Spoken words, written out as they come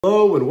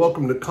Hello and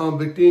welcome to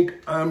Convict Inc.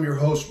 I'm your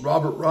host,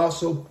 Robert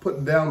Rosso,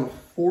 putting down the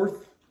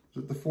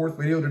fourth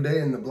video today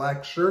in the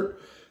black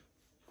shirt.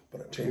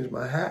 But I changed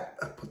my hat.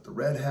 I put the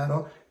red hat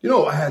on. You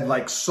know, I had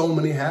like so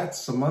many hats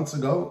some months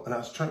ago, and I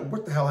was trying,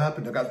 what the hell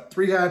happened? I got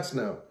 3 hats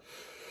now.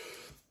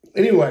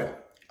 Anyway,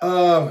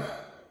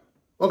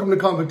 welcome to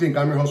Convict Inc.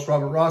 I'm your host,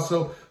 Robert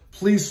Rosso.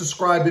 Please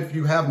subscribe if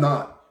you have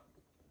not.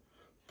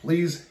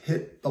 Please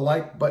hit the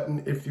like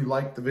button if you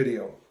like the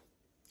video.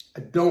 I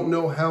don't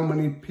know how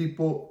many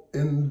people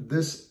in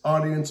this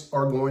audience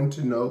are going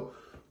to know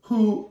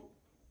who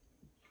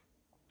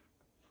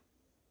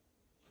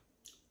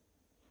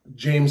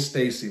James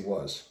Stacy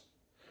was.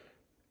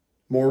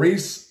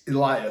 Maurice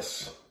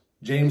Elias,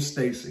 James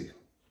Stacy,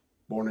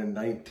 born in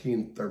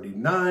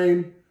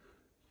 1939,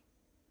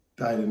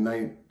 died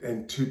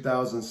in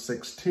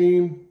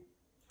 2016,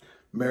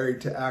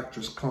 married to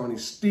actress Connie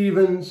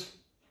Stevens,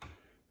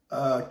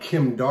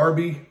 Kim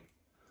Darby,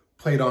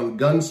 played on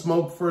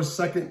Gunsmoke for a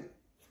second,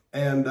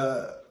 and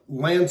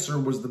Lancer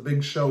was the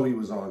big show he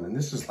was on, and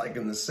this is like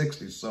in the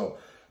 60s. So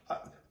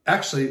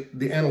actually,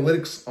 the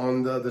analytics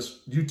on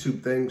this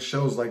YouTube thing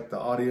shows like the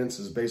audience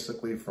is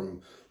basically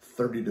from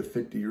 30 to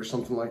 50 or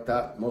something like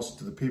that, most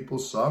of the people.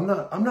 So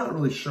I'm not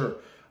really sure.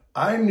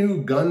 I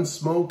knew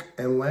Gunsmoke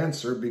and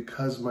Lancer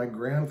because my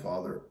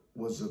grandfather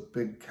was a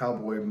big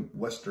cowboy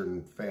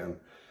western fan.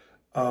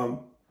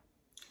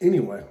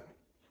 Anyway.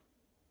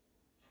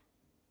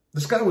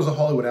 This guy was a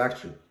Hollywood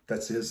actor.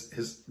 That's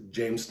his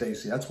James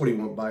Stacy. That's what he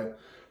went by,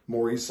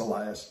 Maurice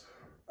Elias.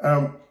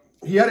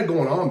 He had it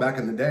going on back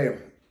in the day.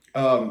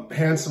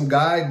 Handsome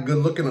guy, good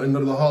looking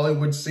into the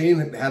Hollywood scene,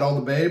 had all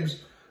the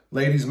babes.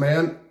 Ladies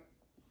man,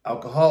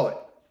 alcoholic.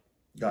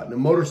 Got in a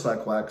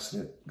motorcycle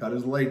accident, got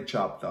his leg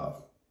chopped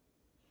off.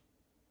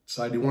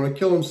 Decided he wanted to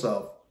kill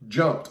himself.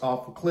 Jumped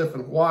off a cliff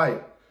in Hawaii.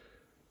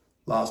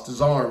 Lost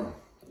his arm.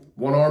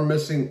 1 arm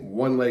missing,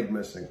 1 leg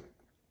missing.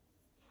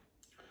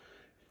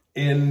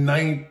 In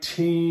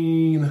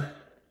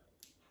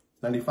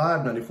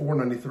 1995, 94,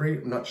 93,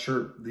 I'm not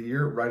sure the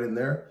year, right in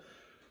there,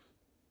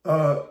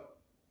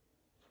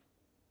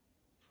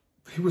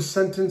 he was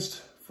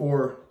sentenced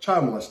for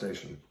child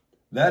molestation.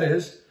 That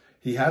is,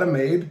 he had a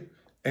maid,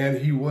 and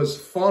he was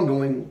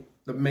fondling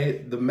the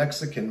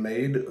Mexican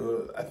maid,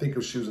 I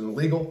think she was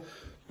illegal,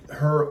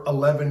 her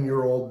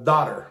 11-year-old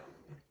daughter.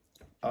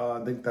 I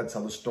think that's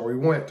how the story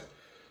went.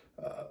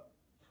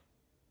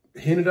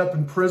 He ended up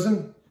in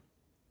prison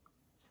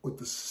with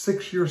the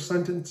 6-year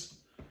sentence,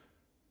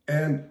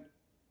 and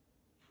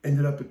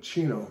ended up at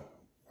Chino,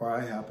 where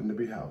I happen to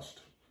be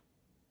housed.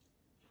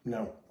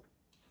 Now,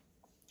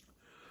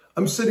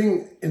 I'm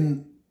sitting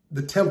in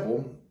the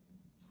temple,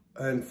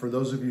 and for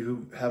those of you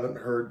who haven't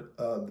heard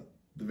the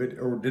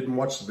video or didn't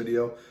watch the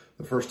video,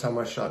 the first time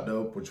I shot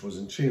dope, which was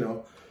in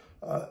Chino,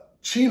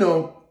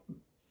 Chino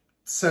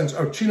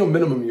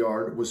Minimum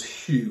Yard was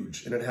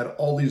huge, and it had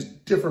all these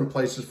different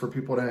places for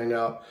people to hang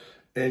out.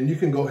 And you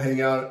can go hang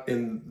out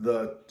in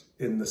the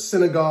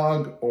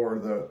synagogue,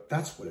 or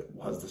that's what it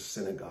was, the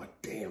synagogue.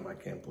 Damn, I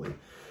can't believe.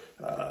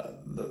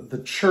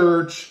 The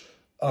church,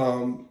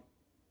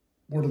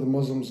 where do the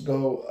Muslims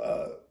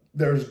go?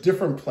 There's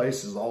different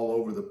places all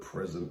over the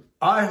prison.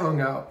 I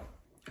hung out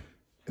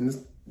in this,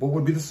 what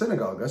would be the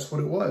synagogue. That's what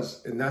it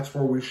was. And that's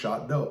where we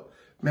shot dope.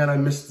 Man, I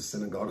missed the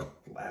synagogue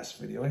last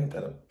video. Ain't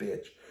that a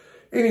bitch?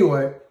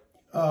 Anyway,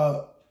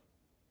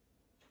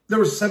 there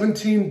were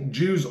 17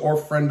 Jews or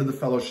friend of the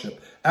fellowship.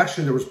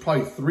 Actually, there was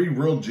probably 3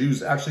 real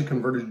Jews actually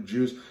converted to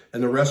Jews,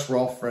 and the rest were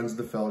all friends of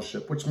the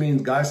fellowship, which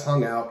means guys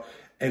hung out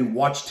and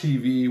watched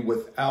TV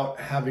without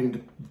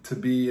having to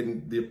be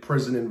in the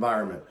prison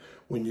environment.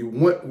 When you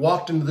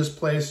walked into this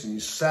place and you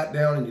sat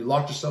down and you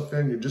locked yourself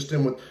in, you're just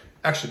in with,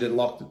 actually didn't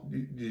lock,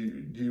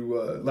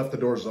 you left the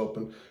doors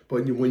open,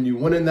 but when you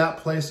went in that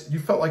place, you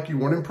felt like you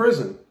weren't in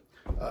prison.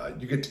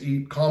 You get to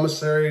eat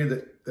commissary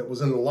that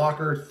was in the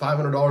locker.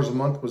 $500 a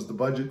month was the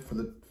budget for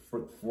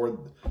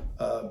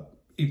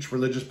each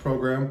religious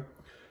program.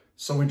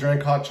 So we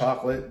drank hot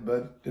chocolate,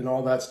 and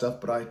all that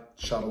stuff, but I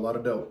shot a lot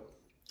of dope.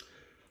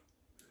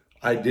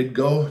 I did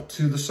go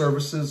to the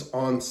services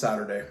on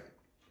Saturday.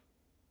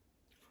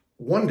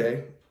 One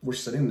day, we're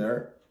sitting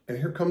there, and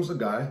here comes a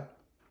guy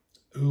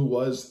who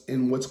was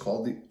in what's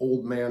called the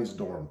old man's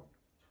dorm.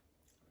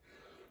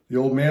 The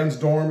old man's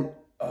dorm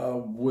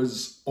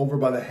was over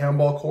by the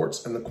handball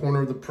courts in the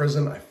corner of the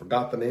prison. I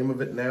forgot the name of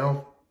it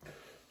now.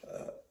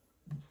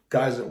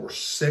 Guys that were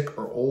sick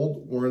or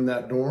old were in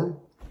that dorm.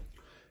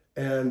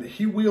 And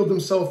he wheeled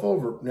himself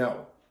over.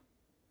 Now,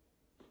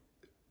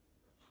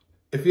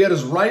 if he had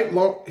his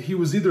he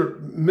was either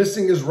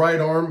missing his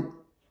right arm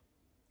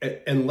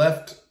and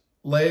left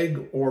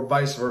leg, or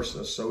vice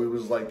versa. So he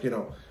was like,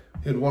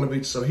 he'd want to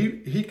be, so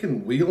he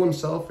can wheel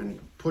himself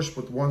and push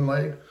with 1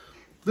 leg.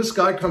 This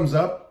guy comes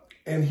up,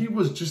 and he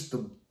was just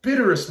the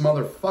bitterest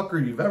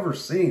motherfucker you've ever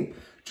seen.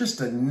 Just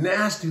a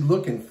nasty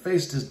looking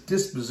face. His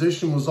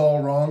disposition was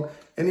all wrong.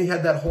 And he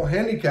had that whole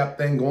handicap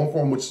thing going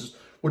for him,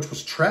 which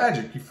was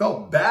tragic. You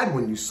felt bad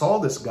when you saw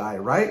this guy,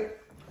 right?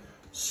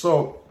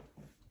 So,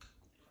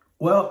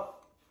 well,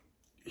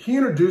 he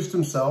introduced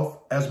himself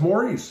as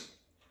Maurice.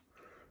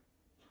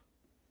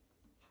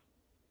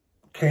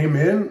 Came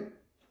in,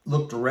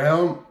 looked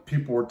around,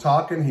 people were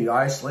talking. He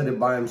isolated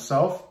by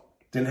himself,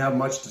 didn't have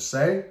much to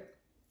say.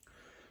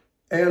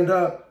 And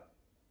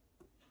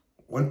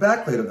went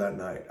back later that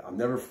night. I'll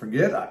never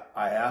forget,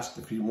 I asked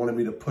if he wanted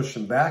me to push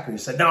him back, and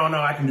he said, no,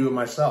 I can do it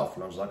myself.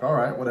 And I was like, all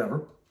right,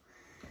 whatever.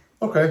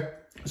 Okay,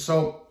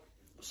 so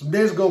some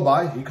days go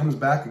by, he comes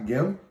back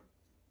again,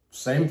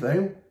 same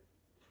thing.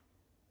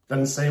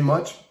 Doesn't say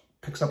much,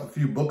 picks up a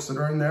few books that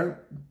are in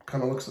there,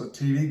 kind of looks at the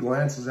TV,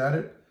 glances at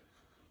it,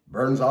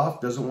 burns off,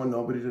 doesn't want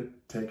nobody to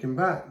take him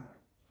back.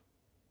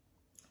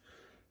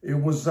 It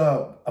was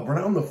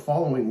around the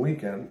following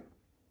weekend,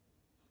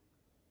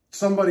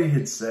 somebody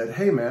had said,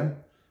 hey man,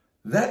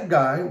 that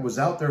guy was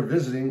out there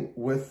visiting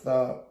with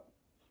Marlon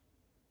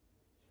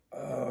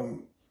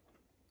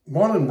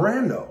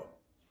Brando.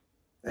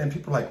 And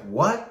people are like,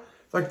 what?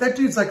 Like, that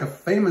dude's like a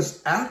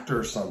famous actor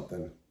or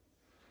something.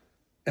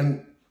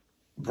 And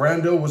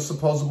Brando was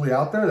supposedly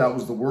out there. That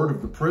was the word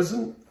of the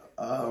prison.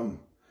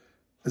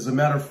 As a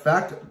matter of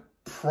fact,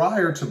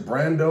 prior to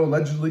Brando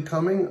allegedly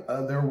coming,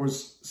 there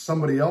was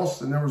somebody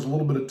else, and there was a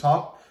little bit of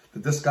talk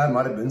that this guy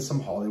might have been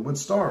some Hollywood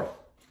star.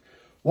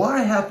 Well, I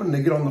happened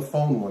to get on the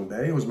phone one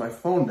day. It was my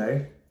phone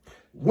day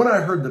when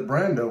I heard that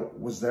Brando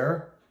was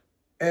there,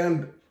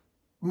 and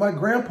my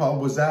grandpa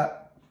was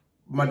at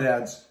my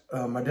dad's.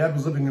 My dad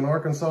was living in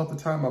Arkansas at the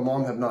time. My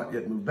mom had not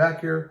yet moved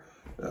back here.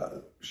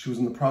 She was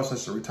in the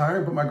process of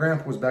retiring, but my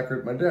grandpa was back here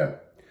with my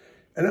dad.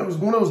 And it was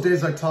one of those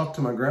days I talked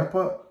to my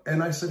grandpa,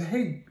 and I said,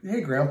 hey,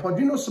 Grandpa,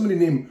 do you know somebody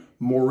named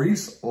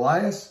Maurice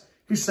Elias?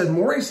 He said,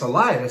 Maurice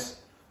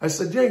Elias? I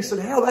said, yeah. He said,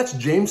 hell, that's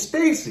James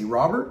Stacy,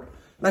 Robert.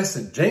 And I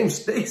said,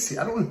 James Stacy?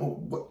 I don't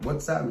know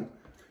what's that mean.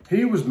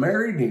 He was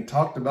married, and he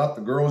talked about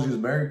the girls he was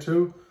married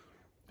to.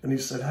 And he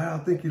said, I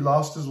think he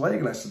lost his leg.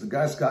 And I said, the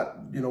guy's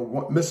got,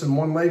 missing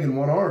one leg and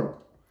one arm.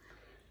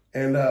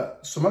 And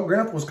so my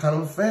grandpa was kind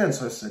of a fan.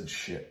 So I said,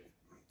 shit,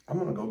 I'm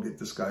going to go get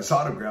this guy's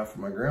autograph for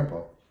my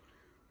grandpa.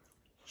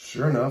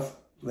 Sure enough,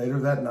 later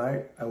that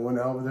night, I went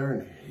over there,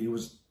 and he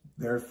was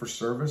there for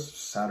service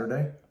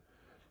Saturday.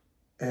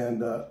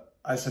 And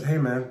I said, hey,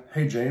 man,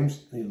 hey,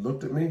 James. And he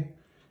looked at me,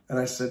 and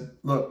I said,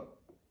 look,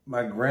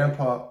 my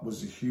grandpa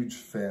was a huge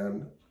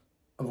fan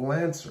of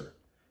Lancer.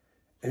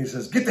 And he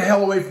says, get the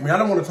hell away from me. I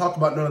don't want to talk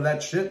about none of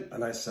that shit.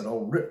 And I said,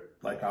 oh, rip.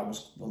 Like, I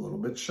was a little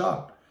bit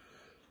shocked.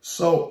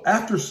 So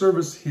after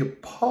service, he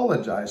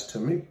apologized to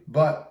me,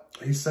 but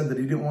he said that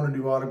he didn't want to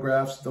do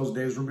autographs. Those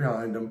days were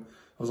behind him.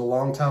 It was a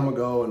long time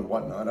ago and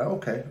whatnot.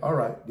 Okay, all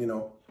right,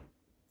 on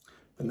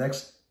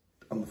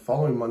the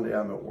following Monday,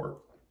 I'm at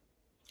work.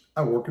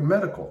 I work in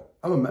medical.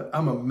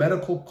 I'm a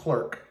medical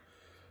clerk.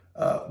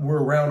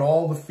 We're around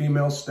all the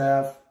female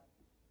staff.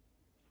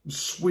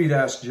 Sweet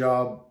ass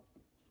job.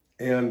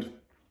 And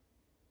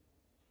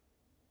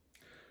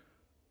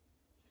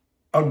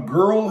a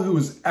girl who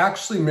was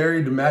actually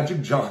married to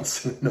Magic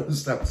Johnson, I know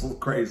this sounds a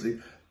little crazy,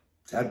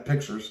 had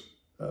pictures.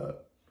 Her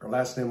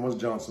last name was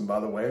Johnson,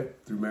 by the way,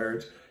 through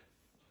marriage.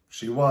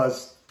 She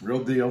was,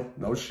 real deal,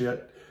 no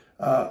shit.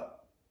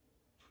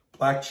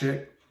 Black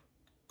chick,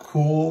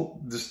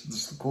 cool,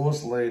 just the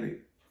coolest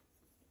lady,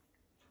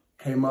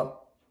 came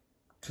up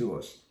to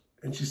us.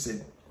 And she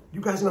said,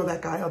 you guys know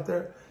that guy out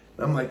there?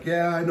 And I'm like,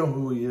 yeah, I know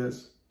who he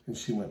is. And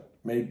she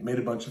made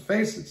a bunch of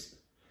faces.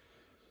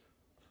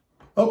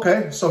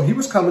 Okay, so he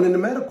was coming into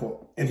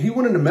medical, and he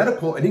went into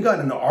medical, and he got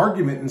in an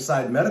argument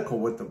inside medical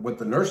with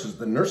the nurses.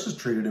 The nurses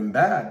treated him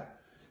bad,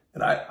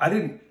 and I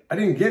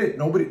didn't get it.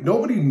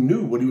 Nobody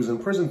knew what he was in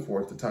prison for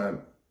at the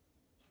time.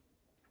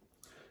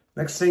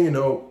 Next thing you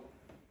know,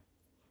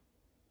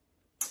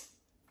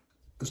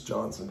 this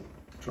Johnson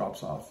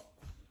drops off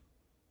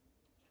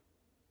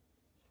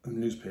a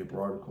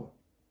newspaper article,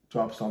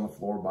 drops on the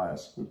floor by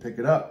us. We pick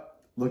it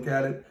up, look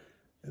at it.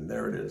 And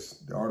there it is,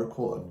 the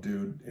article of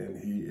dude, and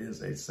he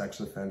is a sex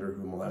offender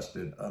who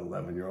molested an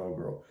 11-year-old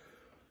girl.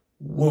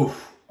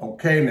 Woof.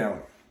 Okay,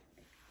 now.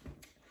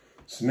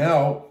 So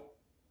now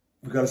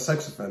we've got a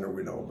sex offender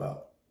we know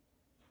about.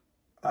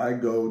 I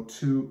go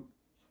to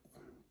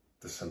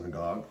the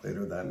synagogue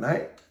later that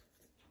night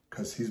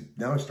because he's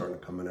starting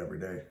to come in every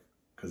day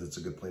because it's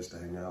a good place to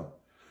hang out.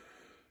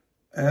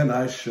 And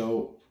I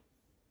show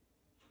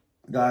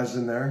guys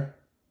in there,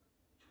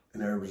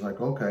 and everybody's like,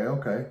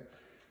 okay.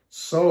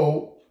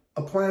 So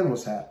a plan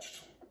was hatched.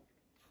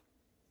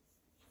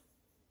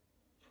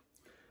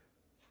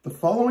 The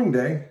following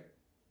day,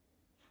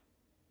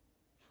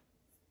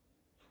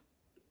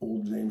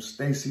 old James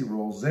Stacy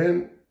rolls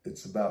in.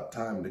 It's about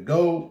time to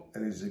go.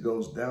 And as he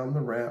goes down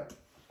the ramp,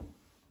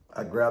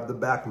 I grab the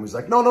back and he's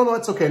like, no,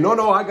 it's okay.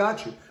 No, I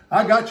got you.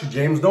 I got you,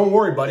 James. Don't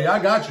worry, buddy.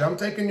 I got you. I'm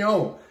taking you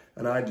home.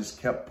 And I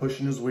just kept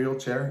pushing his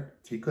wheelchair.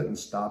 He couldn't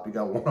stop. He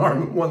got one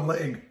arm and one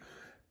leg,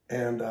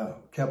 and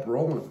kept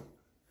rolling him.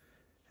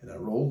 And I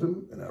rolled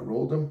him, and I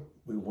rolled him.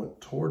 We went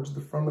towards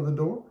the front of the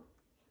door.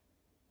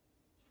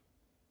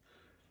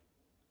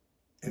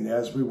 And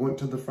as we went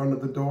to the front of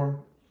the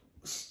door,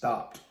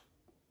 stopped.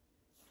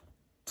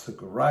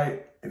 Took a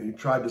right, and he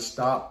tried to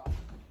stop.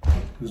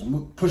 He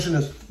was pushing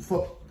his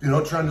foot, you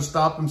know, trying to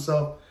stop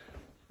himself.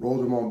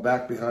 Rolled him on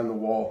back behind the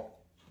wall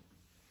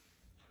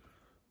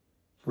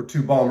where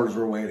two bombers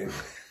were waiting.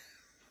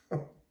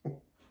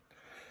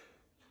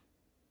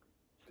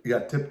 He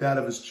got tipped out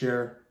of his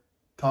chair,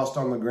 tossed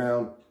on the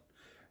ground,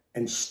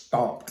 and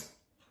stomped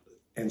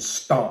and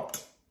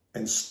stomped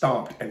and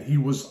stomped. And he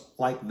was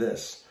like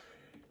this.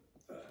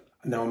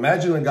 Now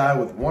imagine a guy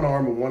with one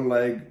arm and one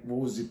leg. What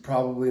was he?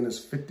 Probably in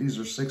his 50s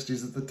or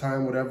 60s at the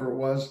time, whatever it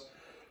was.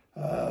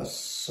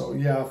 So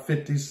yeah,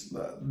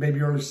 50s,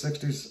 maybe early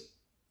 60s.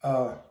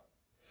 I'm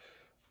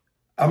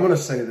going to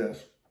say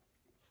this.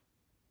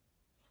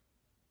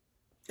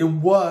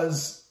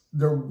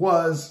 There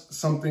was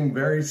something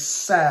very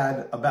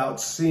sad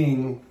about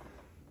seeing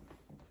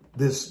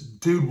this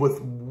dude with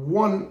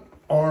one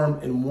arm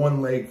and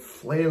one leg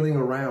flailing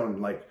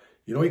around. Like,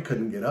 you know, he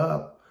couldn't get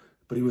up,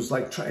 but he was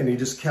like trying, he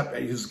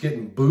was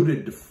getting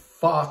booted to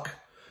fuck.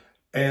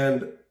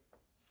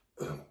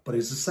 But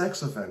he's a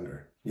sex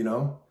offender, you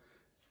know?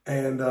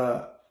 And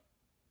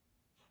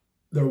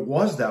there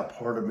was that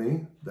part of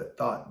me that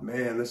thought,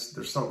 man,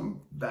 there's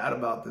something bad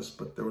about this.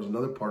 But there was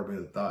another part of me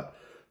that thought,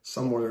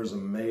 somewhere there's a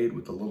maid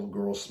with a little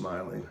girl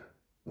smiling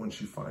when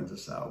she finds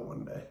us out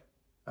one day.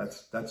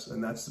 That's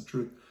the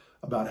truth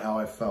about how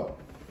I felt.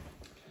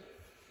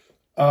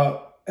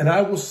 And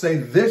I will say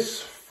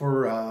this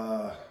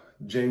for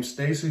James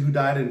Stacy, who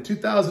died in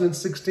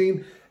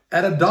 2016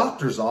 at a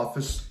doctor's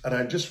office. And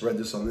I just read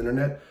this on the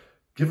internet,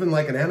 given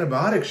like an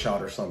antibiotic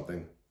shot or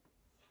something.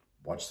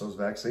 Watch those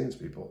vaccines,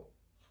 people.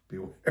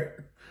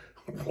 Beware.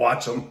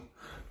 Watch them.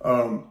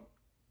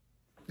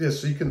 Yeah,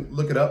 so you can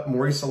look it up.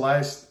 Maurice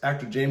Elias,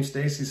 actor James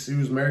Stacy, Sue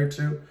was married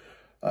to.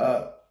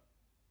 What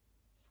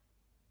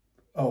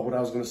I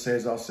was going to say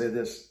is I'll say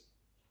this.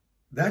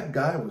 That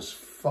guy was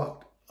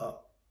fucked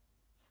up.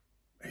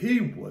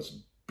 He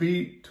was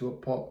beat to a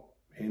pulp.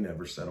 He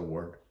never said a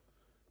word.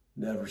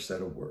 Never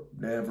said a word.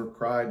 Never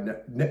cried.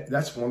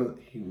 That's one of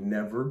he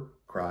never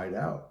cried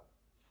out.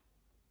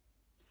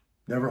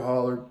 Never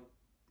hollered.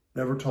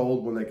 Never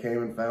told when they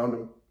came and found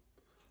him.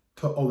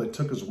 They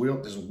took his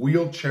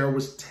wheelchair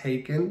was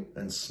taken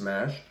and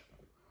smashed.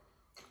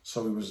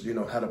 So he was, you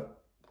know, had to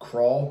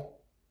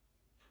crawl.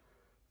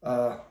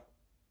 And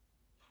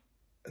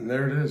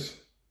there it is.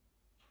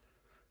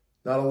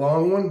 Not a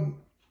long one.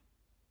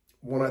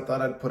 One I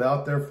thought I'd put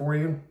out there for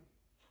you.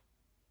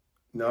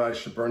 No, I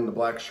should burn the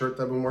black shirt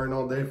that I've been wearing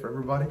all day for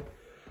everybody.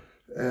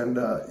 And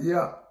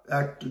yeah,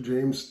 actor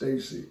James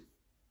Stacy,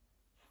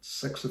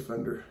 sex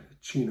offender,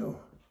 Chino,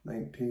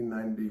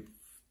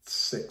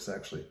 1996,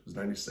 actually. It was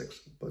 96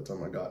 by the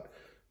time I got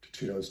to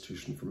Chino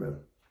Institution for Men.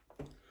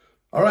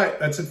 All right,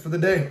 that's it for the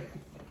day.